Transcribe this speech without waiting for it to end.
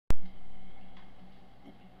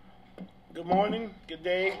Good morning, good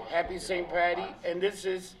day, happy St. Patty, and this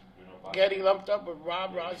is Getting Lumped Up with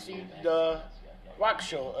Rob Rossi, the Rock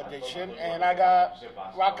Show edition, and I got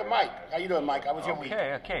Rock and Mike. How you doing, Mike? How was your week?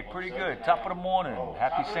 Okay, pretty good. Top of the morning.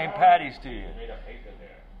 Happy St. Patty's to you.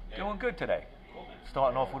 Doing good today.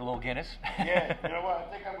 Starting off with a little Guinness. Yeah, you know what?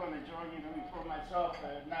 I think I'm going to join you. Let me pour myself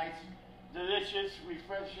a nice, delicious,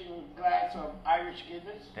 refreshing glass of Irish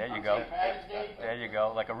Guinness. There you on go. St. Patty's Day. There you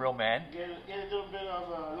go, like a real man. Get a little bit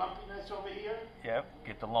of lumpiness over here. Yep,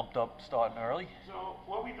 get the lumped up starting early. So,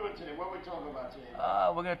 what are we doing today? What are we talking about today?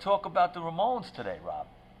 We're going to talk about the Ramones today, Rob.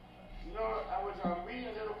 You know, I was reading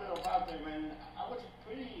a little bit about them, and I was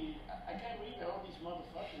I can't believe that all these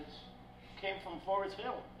motherfuckers came from Forest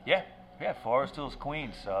Hill. Yeah, Forest Hills,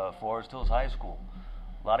 Queens, Forest Hills High School.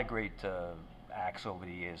 A lot of great acts over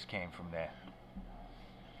the years came from there.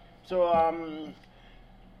 So,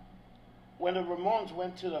 when the Ramones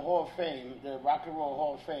went to the Hall of Fame, the Rock and Roll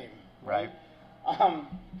Hall of Fame, Right.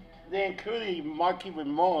 they included Marky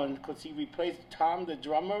Ramone because he replaced Tom, the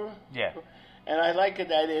drummer. Yeah. And I like it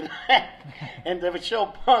that in the show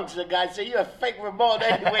Punks, the guy said, "You're a fake Ramone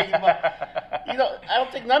anyway." You know, I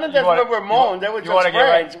don't think none of them were Ramone. They were just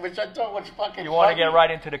friends, which I thought was fucking. You want to get right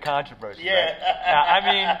into the controversy? Yeah. Right? Now,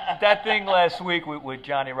 I mean, that thing last week with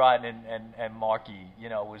Johnny Rotten and Marky, you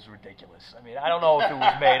know, was ridiculous. I mean, I don't know if it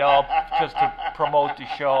was made up just to promote the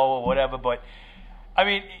show or whatever, but I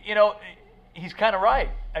mean, you know. He's kind of right.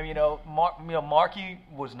 I mean, Marky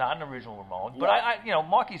was not an original Ramone, but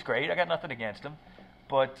Marky's great. I got nothing against him,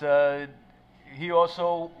 but he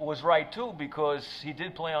also was right too because he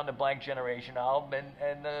did play on the Blank Generation album,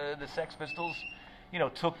 and the Sex Pistols, you know,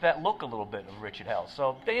 took that look a little bit of Richard Hell.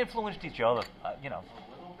 So they influenced each other, you know. A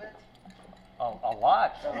little bit. A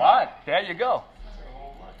lot. There you go.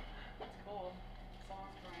 That's cool.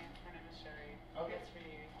 Songs Brian, my name is Sherry. Okay. It's for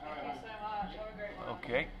you. Thank you so much. Have a great one.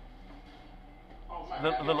 Okay.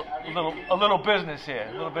 A little business here.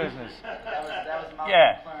 A little business. That was my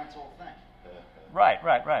Clarence whole thing. Right.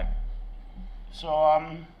 So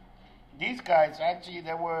these guys actually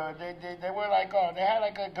they were like they had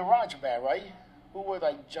like a garage band, right? Who were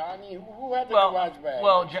like Johnny? Who had the garage band?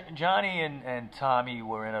 Well, Johnny and Tommy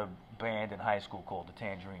were in a band in high school called the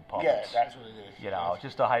Tangerine Puppets. Yeah, that's what it is. You know,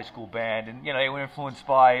 just a high school band, and you know they were influenced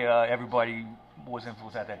by everybody was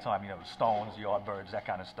influenced at that time. You know, the Stones, the Yardbirds, that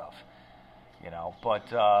kind of stuff. You know, but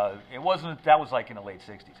it wasn't. That was like in the late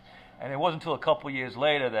 '60s, and it wasn't until a couple of years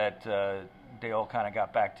later that they all kind of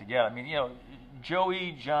got back together. I mean, you know,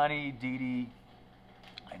 Joey, Johnny, Dee Dee,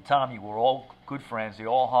 and Tommy were all good friends. They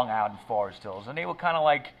all hung out in Forest Hills, and they were kind of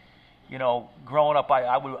like, you know, growing up.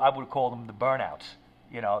 I would call them the Burnouts.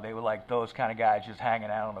 You know, they were like those kind of guys just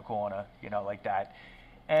hanging out on the corner, you know, like that.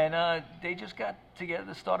 And they just got together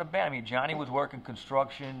to start a band. I mean, Johnny was working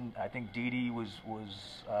construction. I think Dee Dee was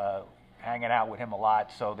hanging out with him a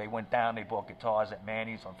lot, so they went down. They bought guitars at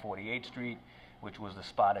Manny's on 48th Street, which was the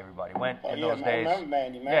spot everybody went in those days. I remember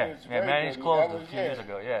Manny. Manny's closed a few years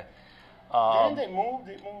ago. Yeah. Didn't they move?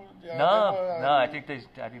 No. I think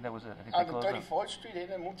that was it. I think on they the closed 34th Street. They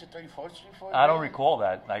didn't move to 34th Street for. I don't recall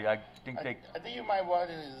that. I think they. I think you might want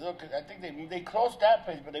to look. I think they closed that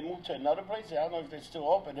place, but they moved to another place. I don't know if they're still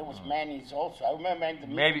open. It was Manny's also. I remember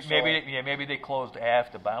Manny's. Maybe they closed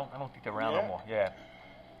after, but I don't think they're around no more. Yeah.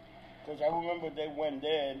 Because I remember they went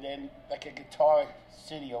there and then like a Guitar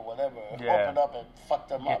City or whatever opened up and fucked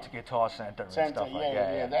them up. Guitar Center and stuff like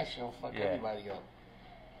that. Yeah, that shit will fuck everybody up.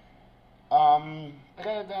 I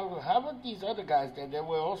gotta know, how about these other guys? There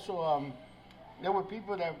were also there were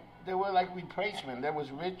people that they were like replacement. There was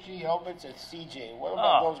Richie Helbets and CJ. What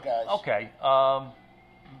about those guys? Okay.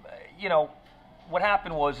 You know, what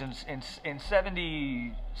happened was in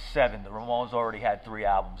 '77, the Ramones already had 3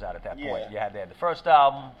 albums out at that point. They had the first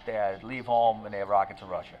album, they had Leave Home, and they had Rocket to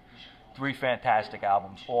Russia. 3 fantastic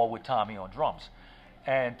albums, all with Tommy on drums.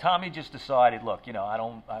 And Tommy just decided, look, you know, I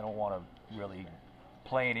don't want to really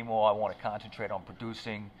play anymore. I want to concentrate on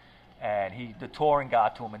producing. And the touring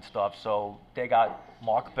got to him and stuff. So they got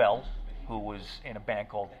Mark Bell, who was in a band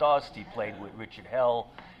called Dust. He played with Richard Hell,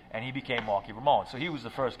 and he became Marky Ramone. So he was the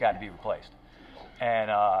first guy to be replaced.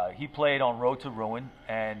 And he played on Road to Ruin.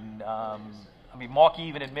 And, I mean, Marky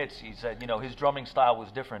even admits, he said, you know, his drumming style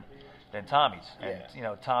was different than Tommy's. And, you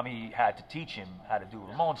know, Tommy had to teach him how to do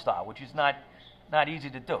Ramone style, which is not easy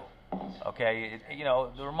to do. Okay? You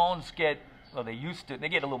know, the Ramones get a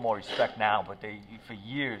little more respect now, but for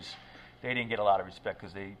years, they didn't get a lot of respect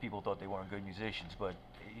because people thought they weren't good musicians. But,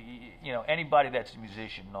 you know, anybody that's a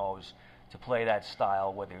musician knows to play that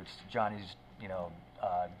style, whether it's Johnny's, you know,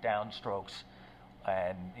 downstrokes,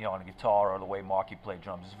 and you know on the guitar or the way Marky played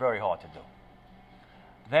drums is very hard to do.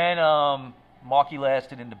 Then Marky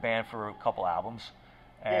lasted in the band for a couple albums.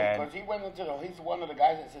 Yeah, because he went into he's one of the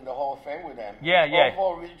guys that's in the Hall of Fame with them. Yeah, yeah.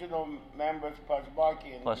 All 4 original members plus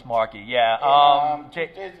Marky. Plus Marky, yeah.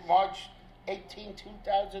 March 18,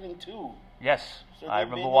 2002. Yes, So I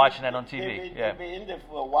remember watching that on TV. They've been in there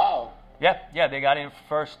for a while. Yeah, they got in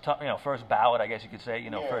first ballot, I guess you could say,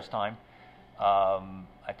 first time.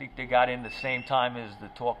 I think they got in the same time as the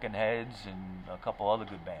Talking Heads and a couple other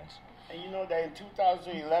good bands. And you know that in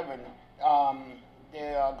 2011, the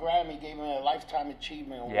Grammy gave them a Lifetime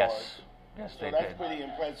Achievement Award. Yes, so they that's did. pretty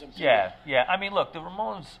impressive too. Yeah. I mean, look, the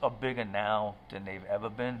Ramones are bigger now than they've ever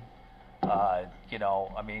been.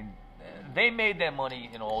 They made their money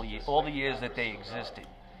in all the years that they existed.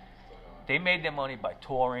 They made their money by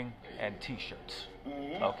touring and T-shirts.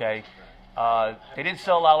 Mm-hmm. Okay, they didn't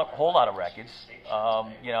sell a whole lot of records.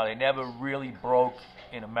 They never really broke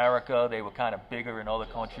in America. They were kind of bigger in other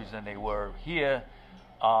countries than they were here.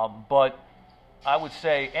 But I would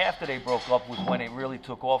say after they broke up was when it really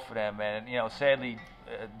took off for them. And sadly,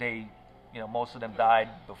 they, most of them died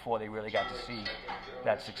before they really got to see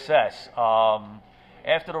that success.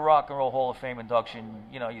 After the Rock and Roll Hall of Fame induction,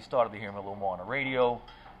 you started to hear them a little more on the radio.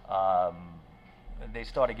 They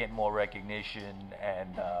started getting more recognition,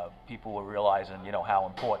 and people were realizing, how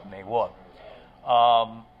important they were.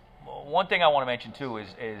 One thing I want to mention too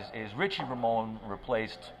is Richie Ramone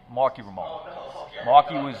replaced Marky Ramone.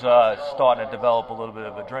 Marky was starting to develop a little bit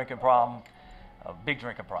of a drinking problem, a big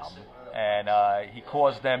drinking problem, and he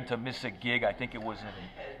caused them to miss a gig. I think it was in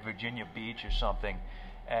Virginia Beach or something.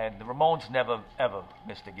 And the Ramones never ever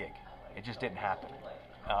missed a gig. It just didn't happen.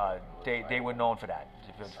 They were known for that,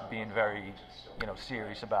 for being very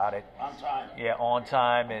serious about it. On time. Yeah, on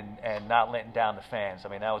time and not letting down the fans. I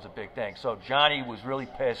mean, that was a big thing. So Johnny was really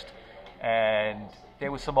pissed, and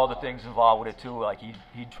there was some other things involved with it too. Like he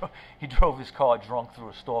drove his car drunk through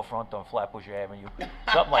a storefront on Flatbush Avenue,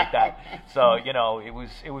 something like that. So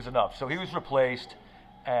it was enough. So he was replaced,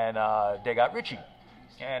 and they got Richie,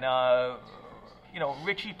 and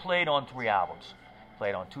Richie played on 3 albums.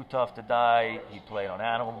 Played on Too Tough to Die, he played on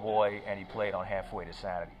Animal Boy, and he played on Halfway to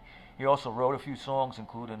Sanity. He also wrote a few songs,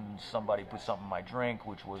 including Somebody Put Something in My Drink,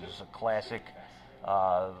 which was a classic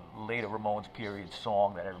later Ramones period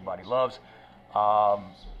song that everybody loves.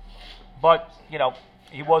 But,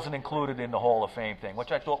 he wasn't included in the Hall of Fame thing,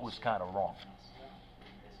 which I thought was kind of wrong.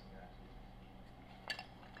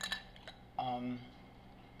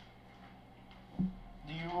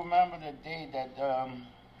 Do you remember the day that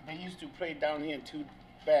they used to play down here in two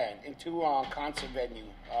concert venue?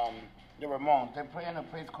 The Ramones. They play in a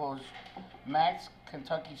place called Max,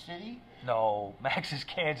 Kentucky City. No, Max is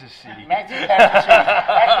Kansas City. Max is Kansas City.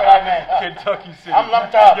 That's what I meant. Kentucky City. I'm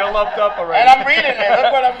lumped up. You're lumped up already. And I'm reading it.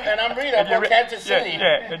 Look what I'm reading. I'm from Kansas City.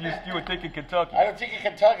 Yeah, and you were thinking Kentucky. I was thinking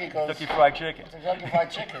Kentucky because Kentucky Fried Chicken. Kentucky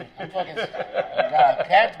Fried Chicken. I'm fucking.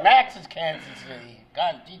 God, Max is Kansas City.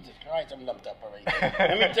 God, Jesus Christ, I'm lumped up already.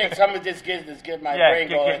 Let me take some of this get my brain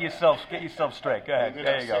going. Get yourself straight. Go ahead.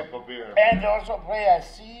 There you go. And they also play at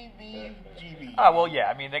CBGB. Oh, well, yeah.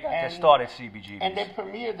 I mean, they started CBGB. And they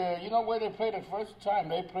premiered where they played the first time?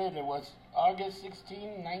 They played it was August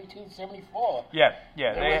 16, 1974. Yeah.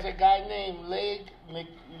 There was a guy named Legs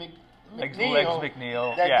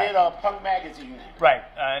McNeil that did a punk magazine. Right.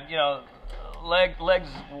 And, Legs,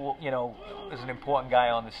 is an important guy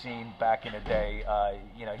on the scene back in the day.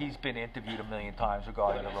 He's been interviewed a million times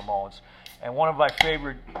regarding the Ramones. And one of my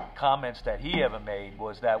favorite comments that he ever made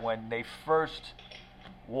was that when they first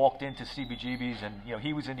walked into CBGB's and,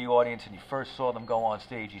 he was in the audience and he first saw them go on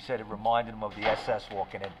stage, he said it reminded him of the SS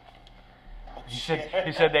walking in. He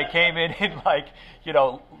said they came in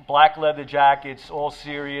black leather jackets, all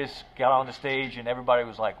serious, got on the stage, and everybody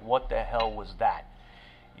was like, what the hell was that?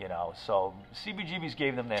 So CBGB's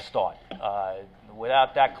gave them their start.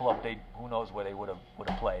 Without that club, who knows where they would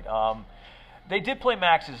have played. They did play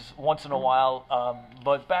Max's once in a while,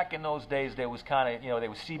 but back in those days, there was kind of, there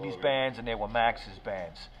was CB's bands and there were Max's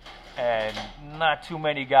bands. And not too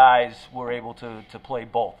many guys were able to play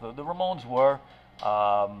both. The Ramones were.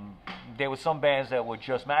 There were some bands that were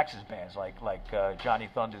just Max's bands, like Johnny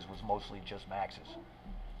Thunders was mostly just Max's.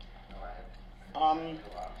 In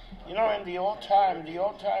the all-time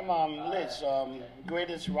list,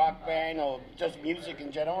 greatest rock band or just music in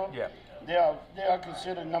general, they are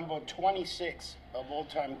considered number 26 of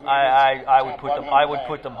all-time greatest. I would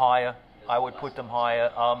put them higher.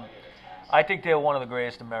 I think they're one of the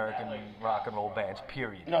greatest American rock and roll bands,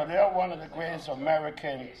 period. No, they're one of the greatest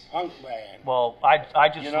American punk bands. Well, I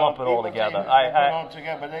just lump it all together.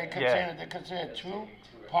 But they consider two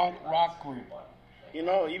punk rock group. You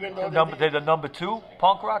know, even though they're the number 2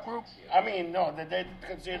 punk rock group. I mean, no, they're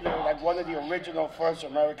considered like one of the original first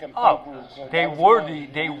American punk groups. So they were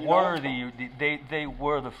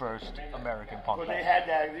the first American punk. But band. they had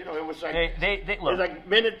that, you know, it was like they it was like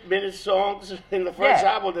minute songs in the first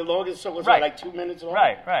album. The longest song was like 2 minutes long.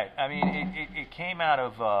 Right. I mean, it came out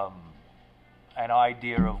of an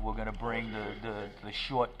idea of we're going to bring the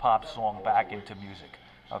short pop song back into music.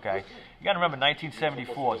 Okay, you got to remember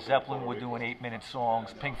 1974. Zeppelin were doing 8-minute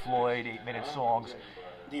songs. Pink Floyd 8-minute songs.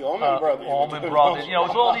 The Allman Brothers. Allman Brothers. You know, it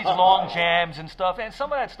was all these long jams and stuff, and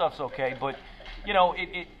some of that stuff's okay, but you know,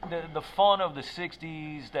 the fun of the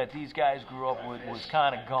 '60s that these guys grew up with was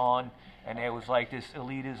kind of gone, and there was like this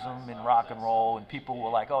elitism in rock and roll, and people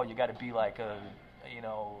were like, oh, you got to be like a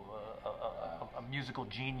musical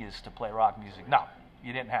genius to play rock music. No,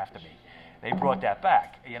 you didn't have to be. They brought that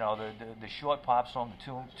back. You know, the short pop song,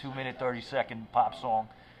 the 2-minute, 30-second pop song,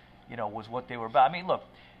 you know, was what they were about. I mean, look,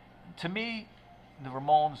 to me, the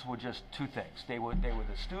Ramones were just two things. They were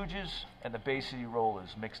the Stooges and the Bay City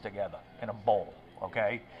Rollers mixed together in a bowl,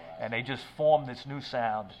 okay? And they just formed this new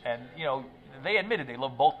sound. And, you know, they admitted they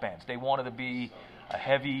loved both bands. They wanted to be a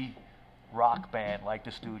heavy rock band like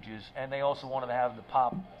the Stooges, and they also wanted to have the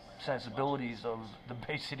pop sensibilities of the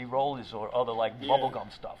Bay City Rollers or other like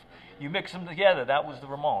bubblegum stuff. You mix them together, that was the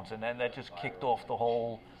Ramones, and then that just kicked off the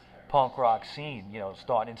whole punk rock scene, you know,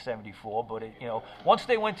 starting in '74. But it, you know, once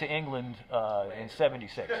they went to England in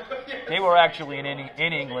 '76, they were actually in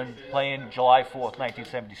England playing July 4th,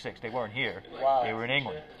 1976. They weren't here; they were in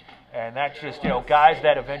England, and that's just, you know, guys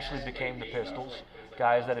that eventually became the Pistols,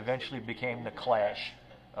 guys that eventually became the Clash.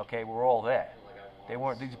 Okay, we're all there. They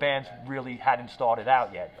weren't; these bands really hadn't started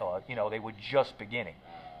out yet. You know, they were just beginning.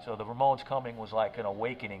 So the Ramones coming was like an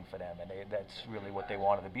awakening for them, and that's really what they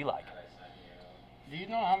wanted to be like. Do you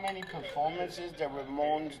know how many performances the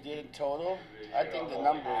Ramones did in total? I think the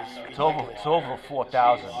number is It's over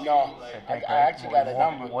 4,000. No, I actually got a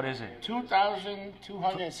number. What is it?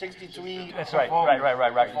 2,263. That's right.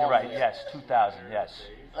 Right. You're right. Yes, 2,000. Yes.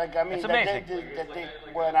 Like, I mean, it's that amazing. they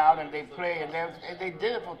went out and they played, and they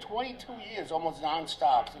did it for 22 years, almost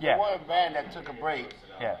nonstop. So they were a band that took a break.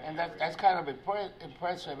 Yeah. And that's kind of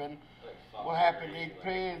impressive. And what happened? They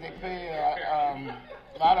played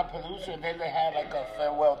Lollapalooza, and then they had like a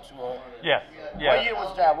farewell tour. Yeah. What year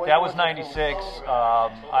was that? That was '96.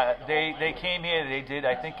 They came here. They did.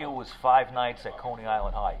 I think it was 5 nights at Coney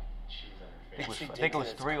Island High. I think it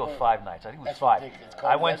was 3 or 5 nights. I think it was 5.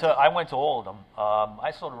 I went to all of them.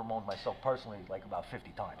 I saw the Ramones myself personally like about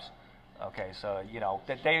 50 times. Okay, so you know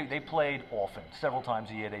that they played often, several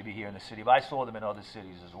times a year. They'd be here in the city, but I saw them in other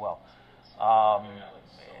cities as well.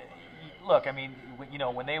 Look, I mean, you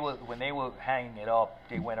know, when they were hanging it up,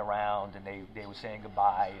 they went around and they were saying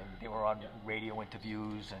goodbye, and they were on radio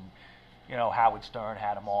interviews, and you know, Howard Stern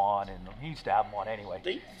had them on, and he used to have them on anyway.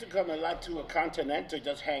 They used to come a lot to a Continental,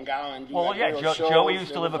 just hang out and do shows. Joey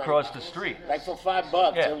used to live across the street. Like for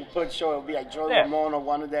 $5, they would put show. It would be like Joey Ramone or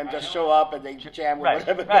one of them just show up and they jam with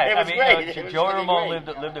whatever. Right. It was great. You know, Joey Ramone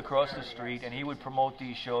lived across the street, and he would promote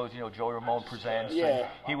these shows. You know, Joey Ramone Presents. Yeah.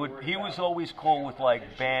 He was always cool with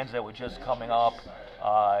like bands that were just coming up.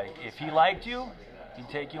 If he liked you, he'd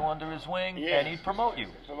take you under his wing and he'd promote you.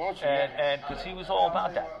 And because he was all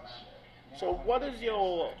about that. So what is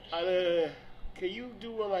your, can you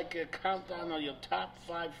do a countdown of your top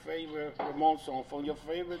 5 favorite Ramones songs, from your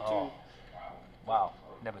favorite to? Wow,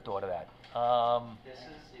 never thought of that.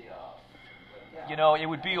 You know, it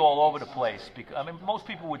would be all over the place. Because, I mean, most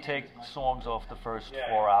people would take songs off the first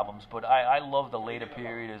 4 albums, but I love the later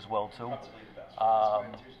period as well, too. I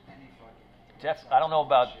don't know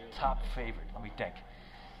about top favorite. Let me think.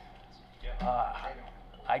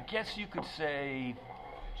 I guess you could say,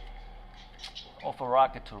 Off a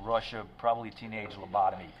Rocket to Russia, probably Teenage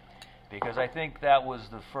Lobotomy, because I think that was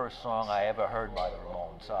the first song I ever heard by the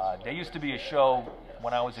Ramones. There used to be a show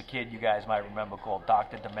when I was a kid, you guys might remember, called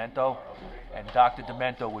Dr. Demento, and Dr.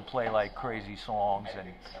 Demento would play like crazy songs,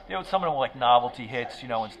 and you know, some of them were like novelty hits, you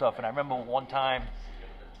know, and stuff. And I remember one time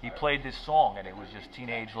he played this song, and it was just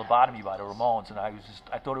Teenage Lobotomy by the Ramones, and I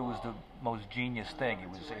thought it was the most genius thing. It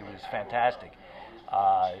was fantastic.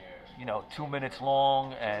 You know, 2 minutes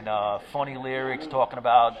long, and funny lyrics talking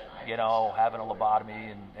about, you know, having a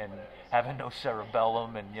lobotomy and having no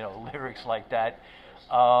cerebellum, and, you know, lyrics like that.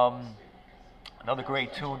 Another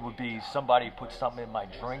great tune would be Somebody Put Something in My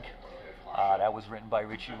Drink. That was written by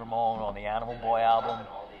Richie Ramone on the Animal Boy album.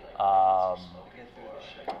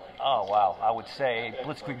 Oh, wow. I would say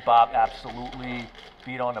Blitzkrieg Bop, absolutely.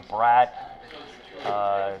 Beat on the Brat.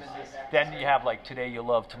 Then you have like Today You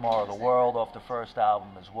Love, Tomorrow the World off the first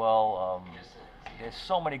album as well. there's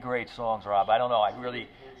so many great songs, Rob. I don't know.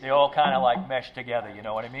 They all kind of like mesh together. You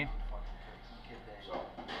know what I mean? So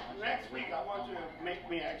next week, I want you to make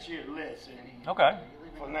me actually a list. Okay.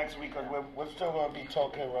 For next week, because we're still going to be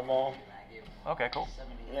talking Ramon. Okay, cool.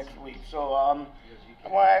 Next week. So I want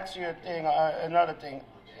to ask you another thing.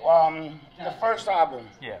 The first album.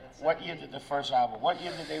 Yeah. What year did the first album? What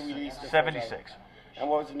year did they release the 76. first album? And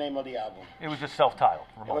what was the name of the album? It was just self-titled.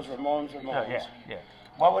 It was Ramones. Yeah.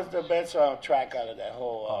 What was the best track out of that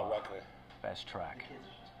whole record? Best track.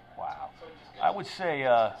 Wow. I would say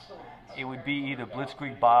it would be either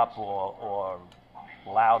Blitzkrieg Bop or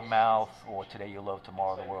Loudmouth or Today You Love,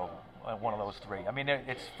 Tomorrow the World. One of those three. I mean,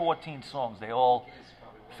 it's 14 songs. They all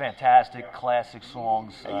fantastic, classic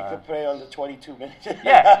songs. And you could play on the 22 minutes.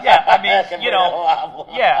 Yeah. I mean, you know,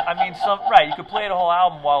 yeah. I mean, you could play the whole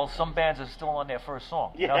album while some bands are still on their first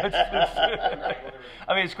song. You know? I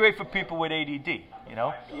mean, it's great for people with ADD. You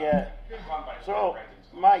know. Yeah. So,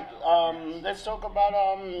 Mike, let's talk about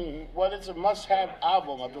what is a must-have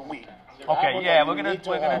album of the week. Okay. Yeah, we're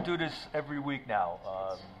gonna do this every week now,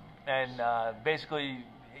 and basically,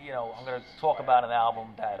 you know, I'm gonna talk about an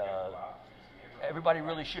album that everybody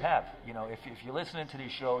really should have. You know, if you're listening to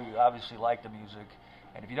this show, you obviously like the music,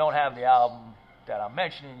 and if you don't have the album that I'm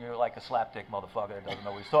mentioning, you're like a slapdick motherfucker that doesn't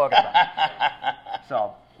know what he's talking about.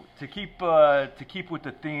 So to keep with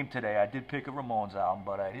the theme today, I did pick a Ramones album,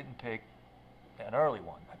 but I didn't pick an early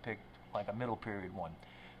one. I picked like a middle period one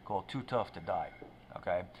called Too Tough to Die.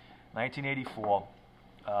 Okay, 1984.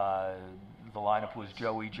 The lineup was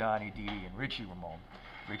Joey, Johnny, Dee Dee, and Richie Ramone.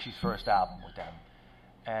 Richie's first album with them,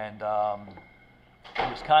 and it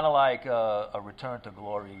was kind of like a return to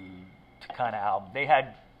glory kind of album. They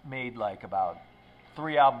had made like about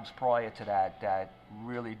 3 albums prior to that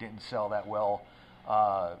really didn't sell that well.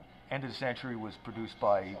 End of the Century was produced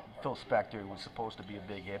by Phil Spector. It was supposed to be a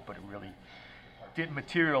big hit, but it really didn't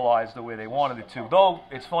materialize the way they wanted it to. Though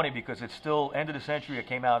it's funny because it's still End of the Century. It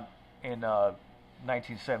came out in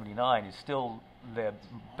 1979. It's still their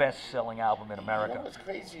best-selling album in America. What was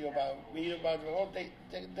crazy about they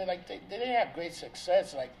didn't have great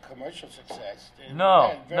success, like commercial success.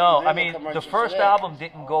 No. I mean, the first album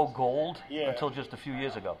didn't go gold until just a few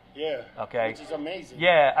years ago. Yeah. Okay. Which is amazing.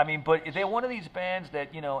 Yeah, I mean, but they're one of these bands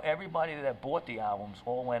that, you know, everybody that bought the albums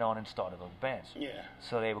all went on and started those bands. Yeah.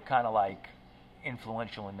 So they were kind of like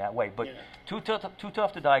influential in that way. But Too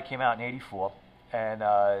Tough to Die came out in '84. And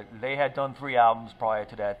they had done 3 albums prior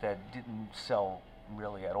to that didn't sell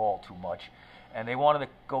really at all too much, and they wanted to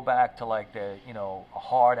go back to like a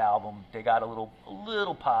hard album. They got a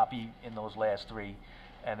little poppy in those last 3,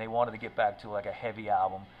 and they wanted to get back to like a heavy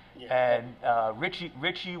album. Yeah. And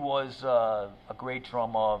Richie was a great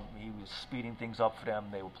drummer. He was speeding things up for them.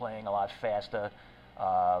 They were playing a lot faster.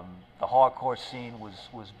 The hardcore scene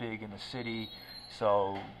was big in the city,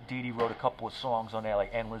 so Dee Dee wrote a couple of songs on there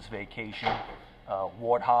like Endless Vacation.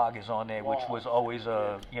 Warthog is on there, which was always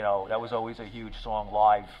that was always a huge song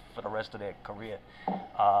live for the rest of their career.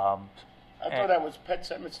 I thought that was Pet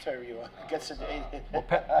Sematary. I guess it. Well,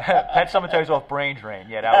 Pet Sematary's off Brain Drain.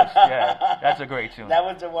 Yeah, that's a great tune. That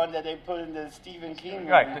was the one that they put in the Stephen King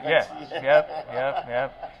movie. Right. Yeah.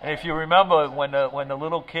 And if you remember when the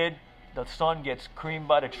little kid, the son gets creamed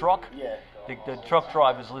by the truck. Yeah. The truck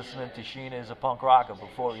driver's listening to Sheena Is a Punk Rocker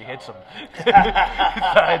before he hits him.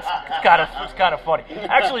 it's kind of funny.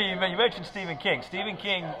 Actually, you mentioned Stephen King. Stephen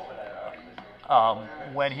King,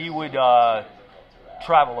 when he would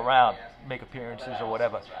travel around, make appearances or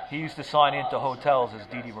whatever, he used to sign into hotels as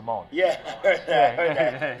Dee Dee Ramone. Yeah.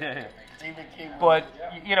 Stephen King. But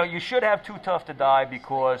you should have Too Tough to Die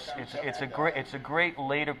because it's a great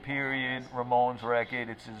later period Ramones record.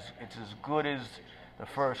 It's as good as the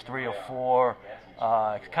first 3 or 4.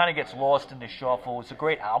 It kind of gets lost in the shuffle. It's a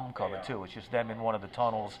great album cover too. It's just them in one of the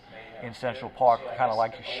tunnels in Central Park, kind of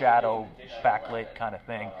like a shadow backlit kind of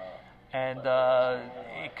thing, and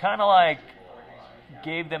it kind of like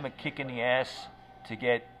gave them a kick in the ass to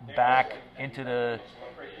get back into the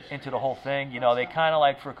whole thing. They kind of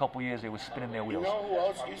like for a couple years they were spinning their wheels. You know who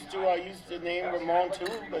else used to name Ramon too,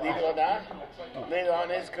 believe it or not? Later on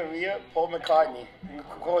in his career, Paul McCartney. He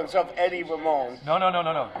called himself Eddie Ramone. No.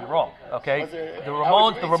 You're wrong. Okay. The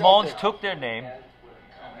Ramones took their name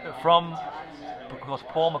from because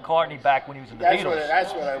Paul McCartney back when he was in the Beatles.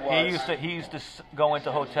 That's what I was. He used to go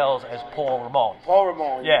into hotels as Paul Ramone. Paul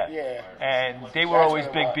Ramone. Yeah. And they were always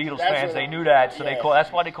big Beatles fans. They knew that, so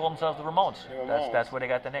that's why they call themselves the Ramones. That's where they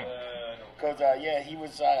got the name. Because, he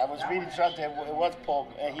was, I was reading something, it was Paul,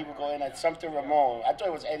 and he would go in at something Ramon. I thought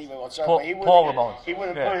it was Eddie or something. Paul Ramon. He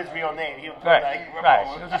wouldn't put his real name. He would put Ramon.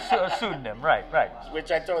 Right. It was a pseudonym, right. Which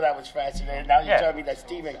I thought that was fascinating. Now you tell me that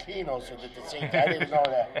Stephen King also did the same thing. I didn't know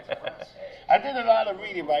that. I did a lot of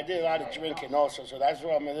reading, but I did a lot of drinking also, so that's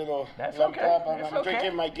why I'm a little lumped up. I'm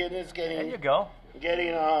drinking my Guinness, there you go.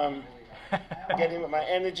 getting my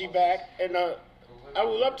energy back. And I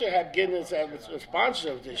would love to have Guinness as a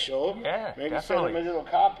sponsor of this show. Yeah, maybe definitely. send them a little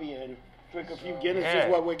copy and drink a few Guinnesses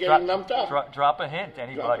while we're getting lumped up. Drop a hint,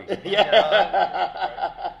 anybody.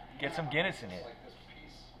 Yeah. Get some Guinness in here.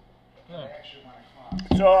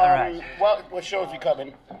 So, what shows we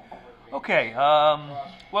coming? Okay.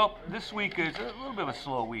 Well, this week is a little bit of a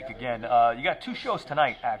slow week again. You got 2 shows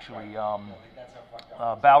tonight, actually.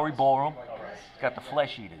 Bowery Ballroom. Got the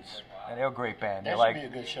Flesh Eaters. And they're a great band. That they're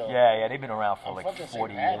should be a good show. Yeah, they've been around for like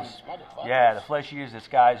 40 years. Yeah, the Flesh Eaters, it's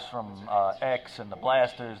guys from X and the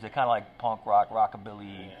Blasters. They're kind of like punk rock,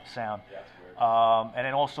 rockabilly sound. And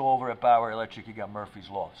then also over at Bowery Electric, you got Murphy's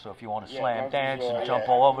Law. So if you want to slam dance and jump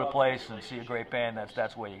all over the place and see a great band,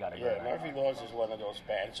 that's where you got to go. Yeah, Murphy's Law is one of those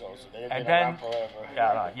bands also. They've been around forever.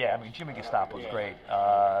 I mean, Jimmy Gestapo's great.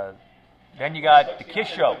 Then you got the Kiss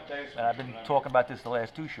Show, and I've been talking about this the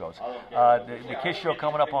last 2 shows. The Kiss Show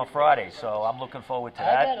coming up on Friday, so I'm looking forward to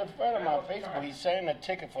that. I got a friend of mine on Facebook. He's selling a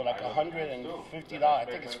ticket for like $150. I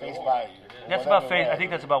think it's face value. That's about face. I think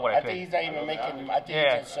that's about what I paid. I think he's not even making. I think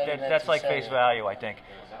yeah, he's just selling that's like face value, I think.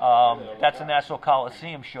 That's the Nassau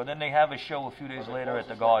Coliseum show. Then they have a show a few days later at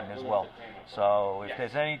the Garden as well. So if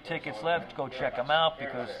there's any tickets left, go check them out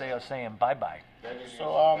because they are saying bye-bye.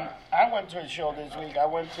 So I went to a show this week. I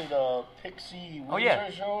went to the Pixie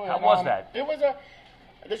Weezer show. How was that?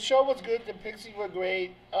 The show was good. The Pixies were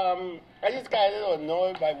great. I just got a little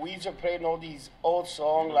annoyed by Weezer playing all these old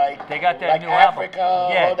songs like they got that like new Africa,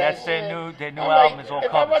 album. Yeah, that's shit. their new I'm album like, is all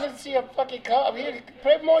if covers. I want to see a fucking cover, here,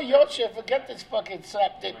 play more your shit. Forget this fucking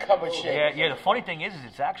slapdick cover shit. Yeah. The funny thing is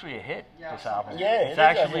it's actually a hit. This album. Yeah, it's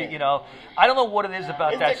actually I don't know what it is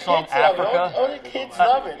about that the song kids love it. Africa. All the kids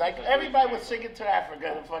love it. Like everybody was singing to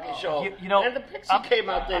Africa in the fucking show. And the Pixies came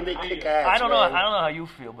out there and they kick ass. I don't know how you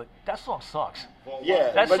feel, but that song sucks.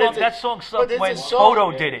 Yeah, that song sucked when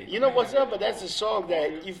Toto did it. You know what's up? But that's a song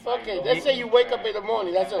that you fucking. Let's say you wake up in the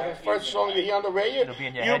morning. That's the first song you hear on the radio.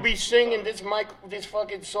 You'll be singing this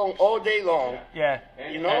fucking song all day long. Yeah,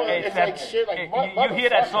 you know, it's like shit. Like you hear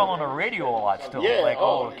that song on the radio a lot still. Yeah, like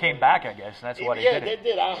it came back, I guess. That's why they did it. Yeah, they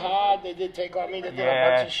did. Aha, they did Take On Me. They did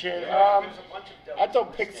a bunch of shit. I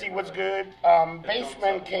thought Pixie was good.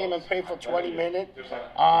 Basement came and played for 20 minutes.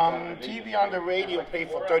 TV on the radio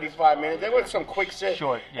played for 35 minutes. There was some quick set.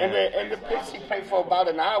 Short, yeah. And the Pixie played for about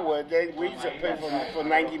an hour. Then Weezer played for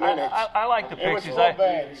 90 minutes. I like the Pixies.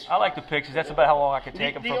 I like the Pixies. That's about how long I could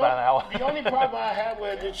take them for about an hour. The only problem I had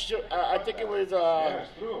with this show, I think it was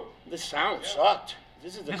the sound sucked.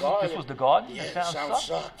 This is the Garden. This was the Garden? Yeah, the sound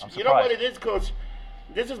sucked. You know what it is, Coach?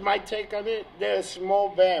 This is my take on it. They're a small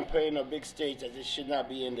band playing a big stage that this should not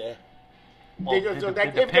be in there. Well, did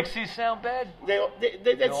the Pixies sound bad? They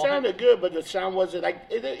sounded good, but the sound wasn't like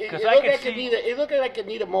it looked like it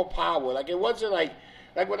needed more power. Like it wasn't like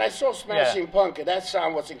when I saw Smashing Pumpkins, that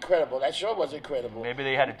sound was incredible. That show was incredible. Maybe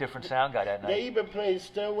they had a different sound guy that night. They even played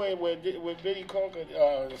Stairway with Billy Corgan.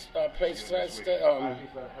 Played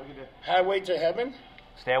Highway to Heaven.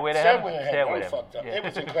 Stairway to Heaven. Stairway to Heaven. Fucked up. Yeah. It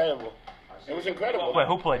was incredible. It was incredible. Wait,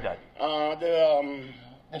 who played that?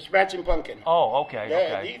 The Smashing Pumpkin. Oh, okay.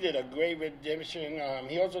 Yeah, okay. He did a great redemption.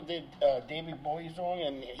 He also did David Bowie's song,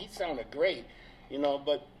 and he sounded great,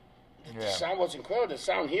 but the sound was incredible. The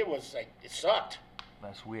sound here was like, it sucked.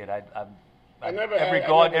 That's weird.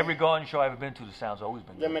 Every Garden show I've ever been to, the sound's always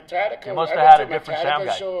been good. The Metallica. They must have had a different sound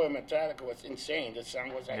guy. The show and Metallica was insane. The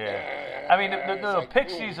sound was like. Yeah. I mean, the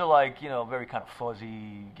Pixies are like very kind of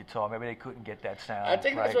fuzzy guitar. Maybe they couldn't get that sound. I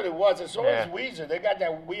think that's what it was. It's always Weezer. They got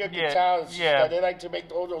that weird guitar. Yeah. They like to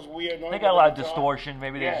make all those weird noises. They got a lot of distortion.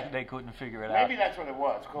 Maybe they couldn't figure it out. Maybe that's what it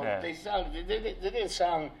was. They didn't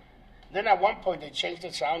sound. Then at one point they changed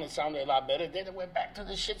the sound. It sounded a lot better. Then it went back to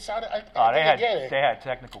the shit sound. They had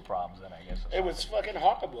technical problems then, I guess. It was fucking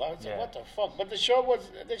horrible. I was like, what the fuck? But the show was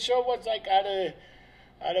like out of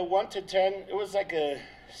 1 to 10, it was like a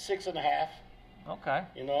 6.5. Okay.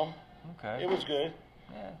 Okay. It was good.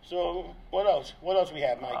 Yeah. So what else? What else we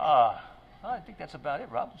have, Mike? I think that's about it,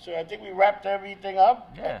 Rob. So I think we wrapped everything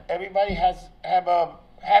up. Yeah. Everybody have a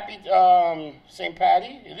happy St.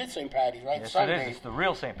 Patty. It is St. Patty, right? Yes, Sunday. it is. It's the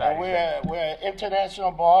real St. Patty. We're at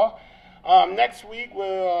International Bar. Next week,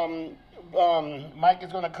 Mike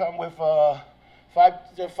is going to come with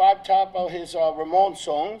the five top of his Ramon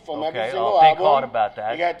song from every single think album. hard about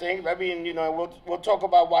that. You got to think. I mean, you know, we'll talk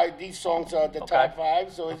about why these songs are the top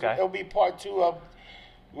five. So it'll be part 2 of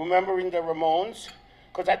remembering the Ramones,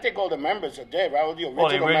 because I think all the members are dead, right? All the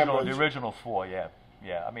original members. The original 4, yeah.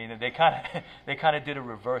 Yeah, I mean they kind of did a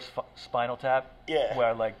reverse Spinal Tap,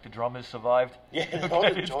 where like the drummers survived. Yeah,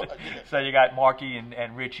 so you got Marky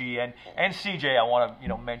and Richie and CJ. I want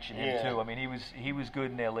to mention him too. I mean he was good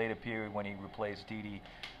in their later period when he replaced Dee Dee.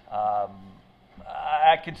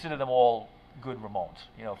 I consider them all good Ramones.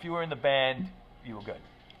 You know, if you were in the band, you were good.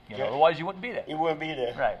 You know, otherwise you wouldn't be there. You wouldn't be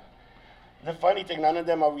there. Right. The funny thing, none of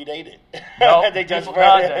them are related. No, they just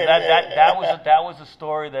that was a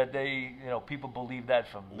story that people believed that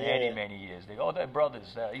for many years. They they're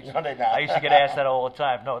brothers. No, they're not. I used to get asked that all the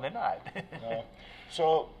time. No, they're not. No.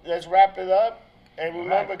 So let's wrap it up. And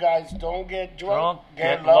remember, guys, don't get drunk,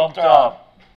 get lumped up.